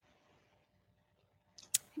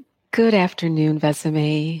Good afternoon,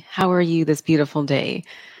 Besame. How are you this beautiful day?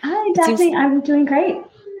 Hi, It seems Daphne. I'm doing great.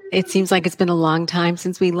 it seems like it's been a long time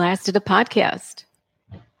since we last did a podcast.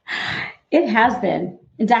 It has been.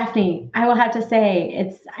 Daphne, I will have to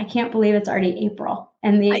say, I can't believe it's already April.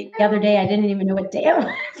 And I the other day, I didn't even know what day it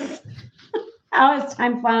was. How has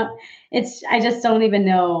time flown? I just don't even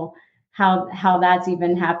know how that's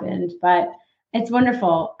even happened. But it's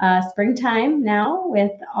wonderful. Springtime now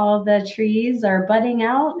with all the trees are budding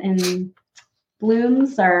out and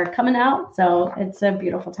blooms are coming out. So it's a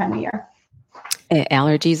beautiful time of year.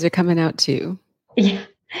 Allergies are coming out too. Yeah.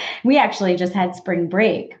 We actually just had spring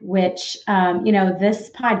break, which,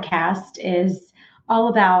 this podcast is all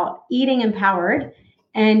about eating empowered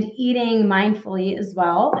and eating mindfully as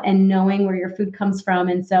well, and knowing where your food comes from.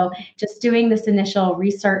 And so just doing this initial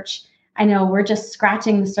research, I know we're just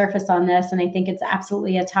scratching the surface on this, and I think it's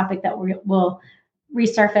absolutely a topic that we'll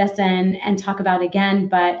resurface and talk about again.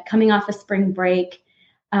 But coming off a spring break,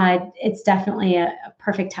 it's definitely a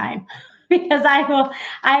perfect time because I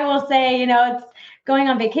will say, it's going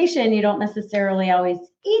on vacation, you don't necessarily always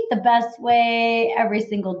eat the best way every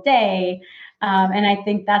single day. And I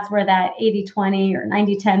think that's where that 80-20 or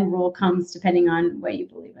 90-10 rule comes, depending on what you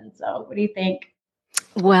believe in. So what do you think?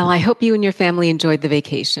 Well, I hope you and your family enjoyed the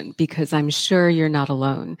vacation because I'm sure you're not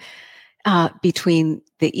alone. Between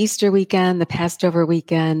the Easter weekend, the Passover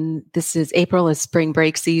weekend, April is spring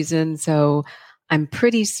break season. So I'm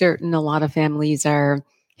pretty certain a lot of families are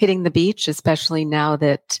hitting the beach, especially now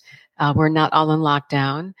that we're not all in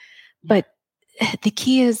lockdown. But the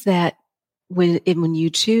key is that when you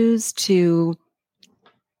choose to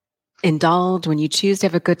indulge, when you choose to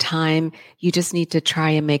have a good time, you just need to try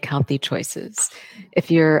and make healthy choices. If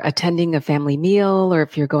you're attending a family meal, or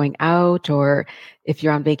if you're going out, or if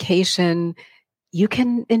you're on vacation, you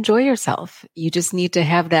can enjoy yourself. You just need to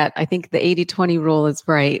have that. I think the 80-20 rule is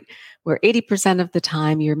right, where 80% of the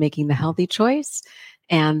time you're making the healthy choice.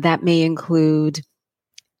 And that may include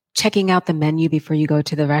checking out the menu before you go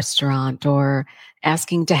to the restaurant, or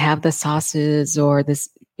asking to have the sauces or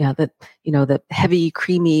the heavy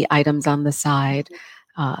creamy items on the side.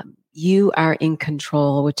 You are in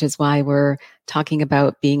control, which is why we're talking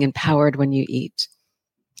about being empowered when you eat.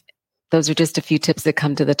 Those are just a few tips that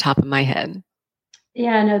come to the top of my head.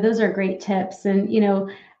 Yeah, no, those are great tips. And,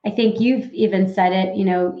 I think you've even said it,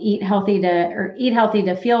 eat healthy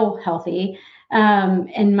to feel healthy.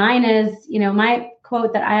 And mine is, my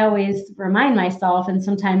quote that I always remind myself. And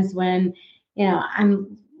sometimes when,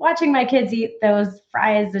 I'm watching my kids eat those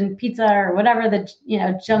fries and pizza or whatever the,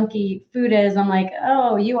 junky food is, I'm like,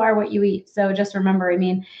 oh, you are what you eat. So just remember,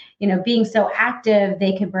 being so active,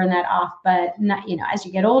 they can burn that off, but not, as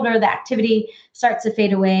you get older, the activity starts to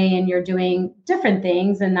fade away and you're doing different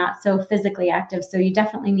things and not so physically active. So you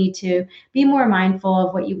definitely need to be more mindful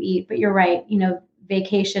of what you eat. But you're right,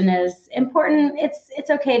 vacation is important. It's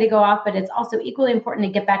okay to go off, but it's also equally important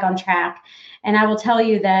to get back on track. And I will tell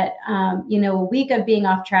you that, a week of being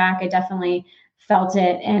off track, I definitely felt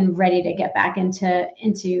it and ready to get back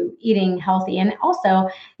into eating healthy. And also,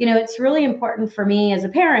 it's really important for me as a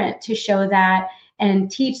parent to show that and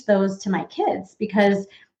teach those to my kids, because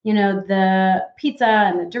the pizza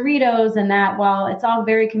and the Doritos and that, while it's all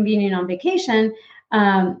very convenient on vacation,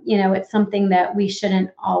 it's something that we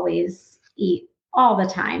shouldn't always eat all the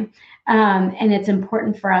time. And it's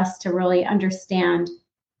important for us to really understand,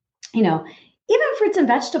 even fruits and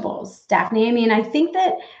vegetables, Daphne. I mean, I think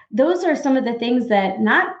that those are some of the things that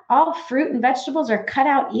not all fruit and vegetables are cut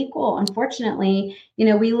out equal. Unfortunately,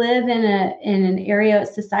 we live in an area of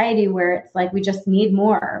society where it's like we just need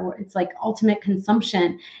more. It's like ultimate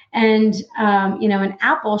consumption. And, an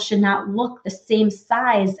apple should not look the same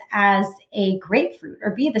size as a grapefruit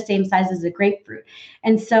or be the same size as a grapefruit.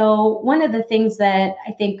 And so one of the things that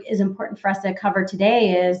I think is important for us to cover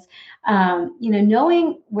today is,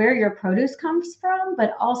 knowing where your produce comes from,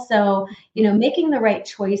 but also, making the right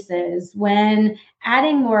choices when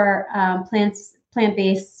adding more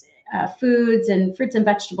plant-based foods and fruits and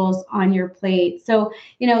vegetables on your plate. So,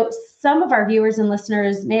 some of our viewers and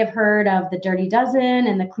listeners may have heard of the Dirty Dozen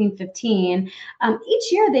and the Clean 15.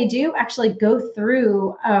 Each year they do actually go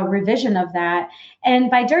through a revision of that. And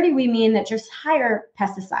by dirty, we mean that just higher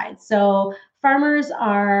pesticides. So farmers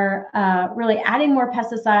are really adding more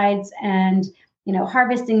pesticides and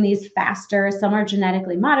harvesting these faster. Some are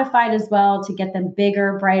genetically modified as well to get them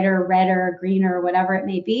bigger, brighter, redder, greener, whatever it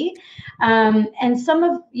may be. And some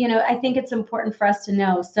of, I think it's important for us to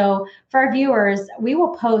know. So for our viewers, we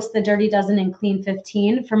will post the Dirty Dozen and Clean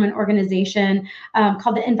 15 from an organization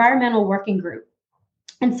called the Environmental Working Group.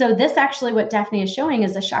 And so this actually, what Daphne is showing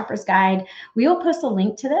is a shopper's guide. We will post a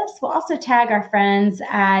link to this. We'll also tag our friends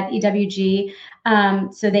at EWG,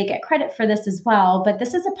 so they get credit for this as well. But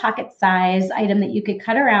this is a pocket size item that you could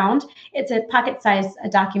cut around. It's a pocket size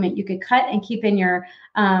document you could cut and keep in your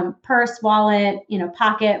purse, wallet,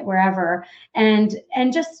 pocket, wherever, and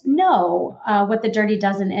just know what the Dirty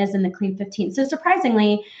Dozen is in the Clean 15. So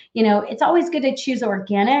surprisingly, it's always good to choose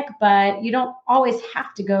organic, but you don't always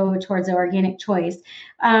have to go towards an organic choice.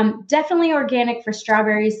 Definitely organic for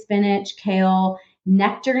strawberries, spinach, kale,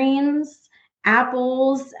 nectarines,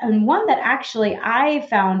 apples, and one that actually I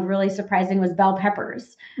found really surprising was bell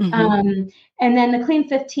peppers. Mm-hmm. And then the Clean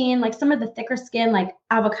 15, like some of the thicker skin, like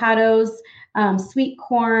avocados, sweet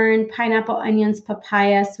corn, pineapple, onions,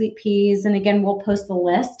 papaya, sweet peas. And again, we'll post the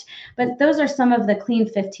list, but those are some of the Clean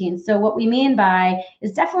 15. So what we mean by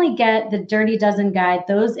is definitely get the Dirty Dozen guide,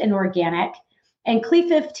 those in organic. And Clean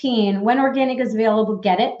 15, when organic is available,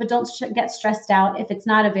 get it, but don't get stressed out if it's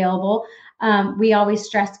not available. We always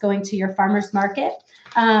stress going to your farmer's market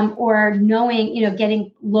or knowing,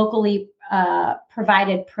 getting locally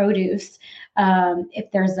provided produce.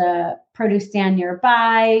 If there's a produce stand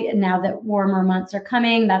nearby, now that warmer months are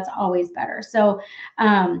coming, that's always better. So,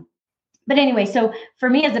 but anyway, so for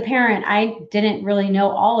me as a parent, I didn't really know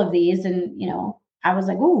all of these, and I was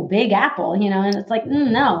like, ooh, Big Apple, and it's like,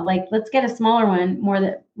 no, like, let's get a smaller one, more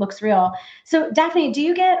that looks real. So Daphne, do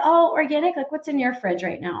you get all organic? Like, what's in your fridge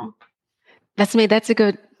right now? That's a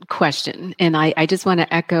good question. And I just want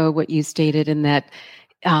to echo what you stated in that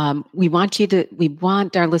we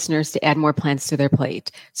want our listeners to add more plants to their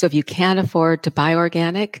plate. So if you can't afford to buy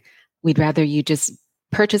organic, we'd rather you just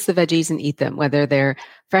purchase the veggies and eat them, whether they're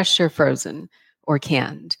fresh or frozen or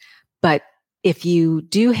canned. But if you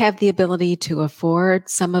do have the ability to afford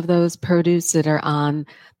some of those produce that are on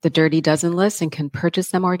the Dirty Dozen list and can purchase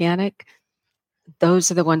them organic,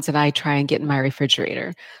 those are the ones that I try and get in my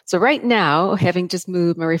refrigerator. So right now, having just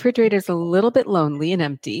moved, my refrigerator is a little bit lonely and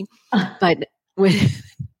empty. But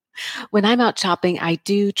when I'm out shopping, I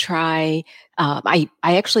do try, I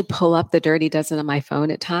actually pull up the Dirty Dozen on my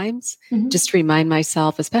phone at times, just to remind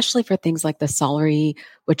myself, especially for things like the celery,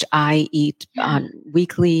 which I eat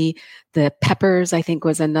weekly. The peppers, I think,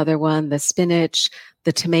 was another one, the spinach,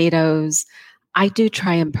 the tomatoes. I do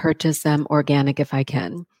try and purchase them organic if I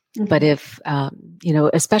can. Mm-hmm. But if,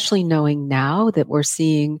 especially knowing now that we're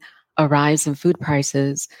seeing a rise in food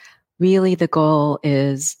prices, really the goal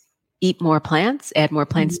is eat more plants, add more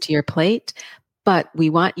plants to your plate. But we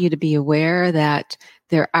want you to be aware that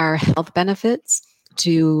there are health benefits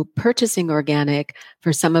to purchasing organic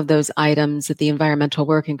for some of those items that the Environmental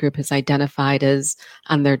Working Group has identified as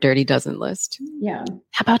on their Dirty Dozen list. Yeah.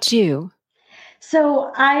 How about you?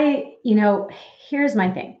 So here's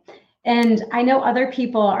my thing. And I know other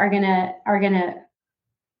people are gonna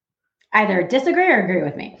either disagree or agree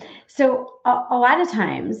with me. So a lot of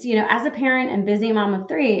times, as a parent and busy mom of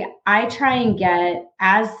 3, I try and get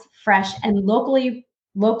as fresh and local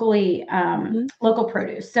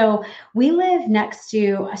produce. So we live next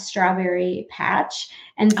to a strawberry patch.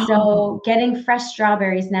 And so getting fresh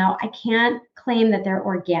strawberries now, I can't claim that they're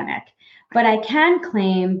organic, but I can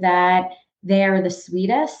claim that they're the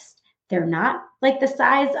sweetest. They're not like the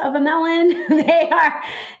size of a melon.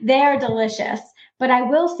 They are delicious. But I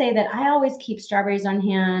will say that I always keep strawberries on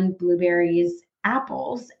hand, blueberries,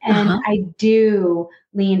 apples, and I do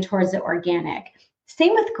lean towards the organic.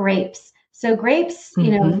 Same with grapes. So grapes,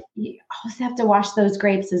 you always have to wash those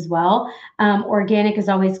grapes as well. Organic is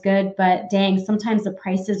always good, but dang, sometimes the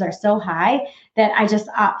prices are so high that I just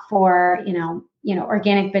opt for,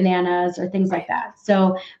 organic bananas or things like that.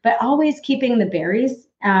 So, but always keeping the berries.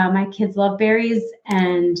 My kids love berries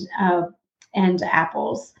and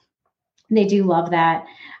apples. They do love that.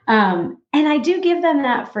 And I do give them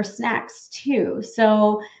that for snacks too.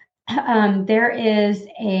 So there is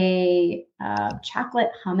a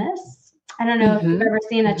chocolate hummus. I don't know if you've ever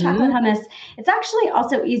seen a chocolate hummus. It's actually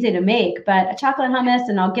also easy to make, but a chocolate hummus,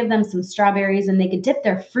 and I'll give them some strawberries and they could dip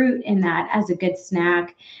their fruit in that as a good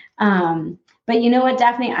snack. But you know what,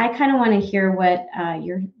 Daphne, I kind of want to hear what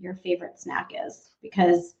your favorite snack is,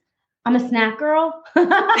 because I'm a snack girl.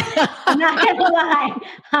 I'm not going to lie.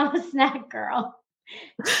 I'm a snack girl.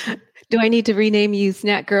 Do I need to rename you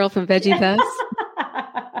Snack Girl from Veggie Fest?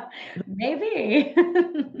 Maybe.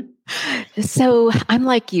 So I'm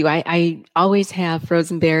like you. I always have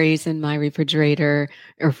frozen berries in my refrigerator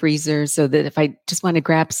or freezer so that if I just want to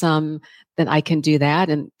grab some, then I can do that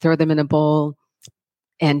and throw them in a bowl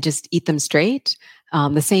and just eat them straight.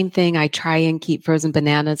 The same thing, I try and keep frozen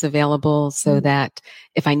bananas available so that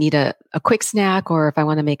if I need a quick snack or if I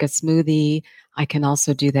want to make a smoothie, I can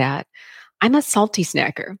also do that. I'm a salty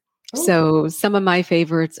snacker. Oh, So some of my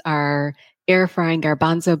favorites are air frying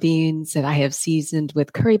garbanzo beans that I have seasoned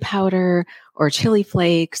with curry powder or chili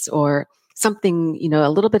flakes or something, a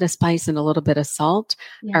little bit of spice and a little bit of salt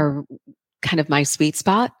yeah. are kind of my sweet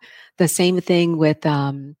spot. The same thing with,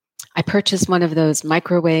 I purchased one of those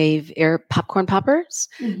microwave air popcorn poppers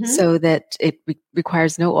Mm-hmm. so that it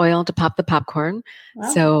requires no oil to pop the popcorn.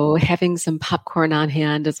 Well, So having some popcorn on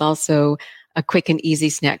hand is also a quick and easy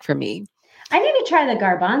snack for me. I need to try the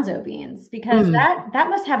garbanzo beans because Mm, that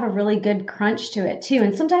must have a really good crunch to it too.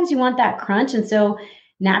 And sometimes you want that crunch, and so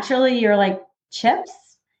naturally you're like chips,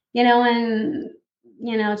 and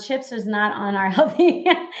chips is not on our healthy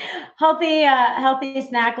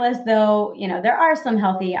snack list. Though there are some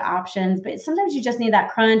healthy options, but sometimes you just need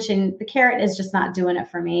that crunch, and the carrot is just not doing it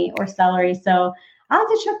for me, or celery. So I'll have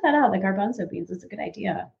to check that out. The garbanzo beans is a good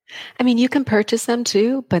idea. I mean, you can purchase them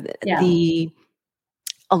too, but Yeah,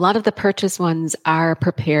 a lot of the purchase ones are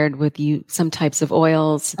prepared with some types of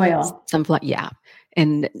oils, oil. yeah.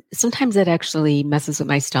 And sometimes it actually messes with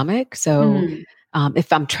my stomach. So Mm,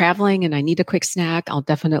 if I'm traveling and I need a quick snack, I'll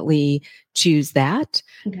definitely choose that.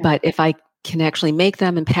 okay. But if I can actually make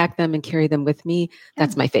them and pack them and carry them with me, Yeah.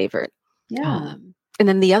 that's my favorite. Yeah. And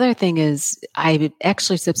then the other thing is I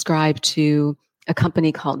actually subscribe to a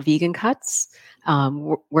company called Vegan Cuts.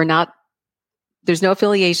 We're not there's no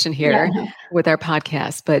affiliation Yeah. here with our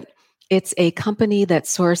podcast, but it's a company that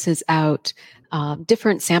sources out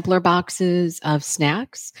different sampler boxes of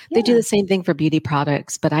snacks. They do Yeah. the same thing for beauty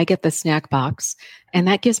products, but I get the snack box, and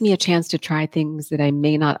that gives me a chance to try things that I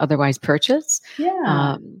may not otherwise purchase.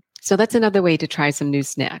 Yeah. So that's another way to try some new I'll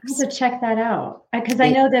snacks. have to check that out because I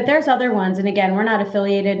It, know that there's other ones. And again, we're not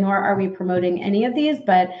affiliated, nor are we promoting any of these,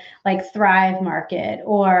 but like Thrive Market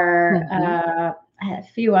or Mhm. a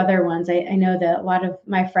few other ones. I know that a lot of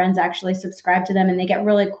my friends actually subscribe to them and they get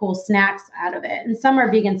really cool snacks out of it. And some are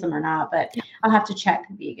vegan, some are not, but I'll have to check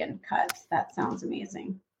Vegan Cuts. That sounds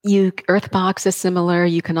amazing. Earthbox is similar.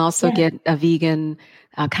 You can also Yeah. get a vegan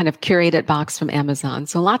kind of curated box from Amazon.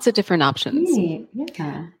 So lots of different options. Neat.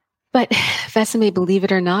 Yeah. But Vesame, believe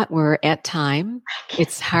it or not, we're at time.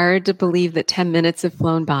 It's hard to believe that 10 minutes have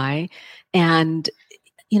flown by. And,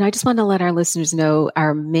 I just want to let our listeners know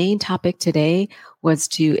our main topic today was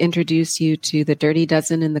to introduce you to the Dirty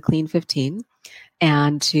Dozen and the Clean 15.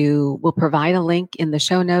 And we'll provide a link in the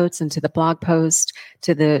show notes and to the blog post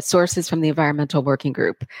to the sources from the Environmental Working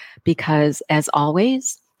Group. Because as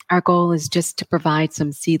always, our goal is just to provide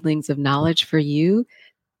some seedlings of knowledge for you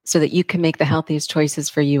so that you can make the healthiest choices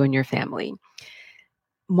for you and your family.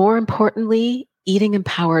 More importantly, eating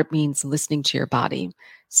empowered means listening to your body.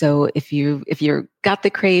 So if you're got the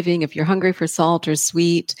craving, if you're hungry for salt or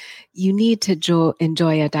sweet, you need to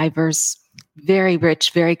enjoy a diverse, very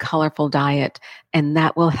rich, very colorful diet, and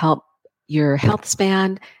that will help your health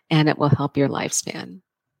span and it will help your lifespan.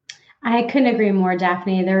 I couldn't agree more,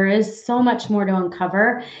 Daphne. There is so much more to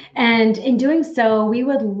uncover. And in doing so, we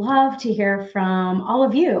would love to hear from all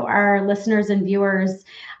of you, our listeners and viewers.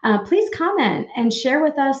 Please comment and share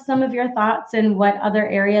with us some of your thoughts and what other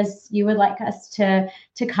areas you would like us to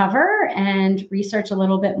cover and research a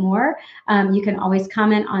little bit more. You can always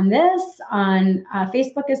comment on this on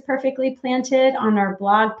Facebook is Perfectly Planted, on our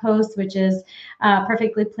blog post, which is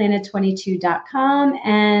perfectlyplanted22.com,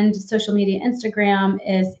 and social media Instagram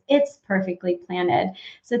is It's Perfectly Planted.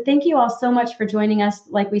 So thank you all so much for joining us.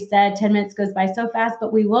 Like we said, 10 minutes goes by so fast,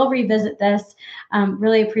 but we will revisit this.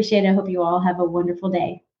 Really appreciate it. I hope you all have a wonderful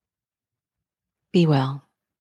day. Be well.